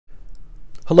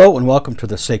Hello and welcome to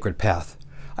the Sacred Path.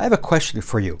 I have a question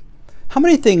for you. How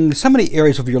many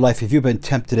areas of your life have you been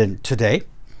tempted in today?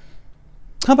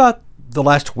 How about the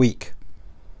last week?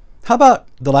 How about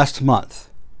the last month?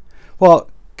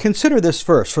 Well, consider this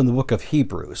verse from the book of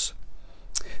Hebrews.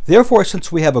 Therefore,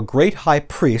 since we have a great high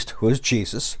priest, who is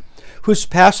Jesus, who's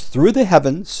passed through the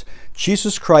heavens,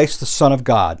 Jesus Christ, the Son of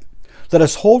God, let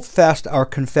us hold fast our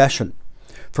confession.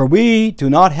 For we do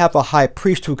not have a high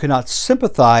priest who cannot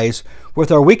sympathize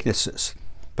with our weaknesses,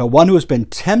 but one who has been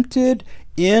tempted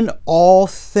in all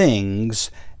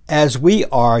things as we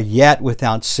are, yet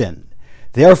without sin.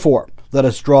 Therefore, let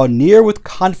us draw near with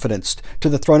confidence to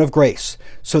the throne of grace,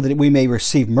 so that we may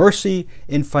receive mercy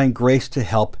and find grace to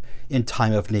help in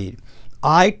time of need.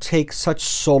 I take such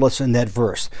solace in that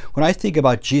verse. When I think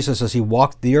about Jesus as he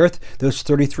walked the earth, those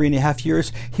 33 and a half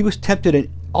years, he was tempted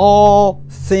in all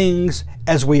things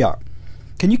as we are.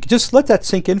 Can you just let that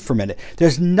sink in for a minute?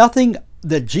 There's nothing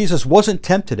that Jesus wasn't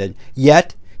tempted in,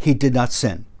 yet he did not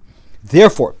sin.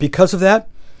 Therefore, because of that,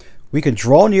 we can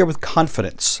draw near with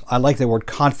confidence. I like the word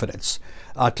confidence,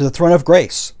 to the throne of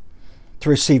grace, to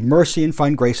receive mercy and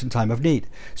find grace in time of need.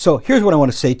 So here's what I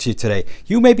want to say to you today.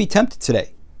 You may be tempted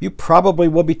today. You probably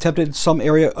will be tempted in some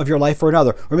area of your life or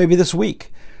another, or maybe this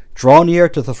week. Draw near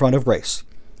to the throne of grace.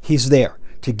 He's there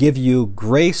to give you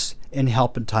grace and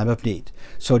help in time of need.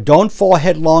 So don't fall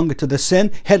headlong into the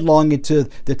sin, headlong into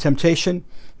the temptation.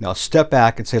 Now step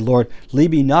back and say, Lord, lead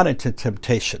me not into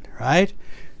temptation, right?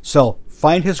 So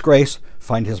find his grace,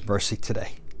 find his mercy today.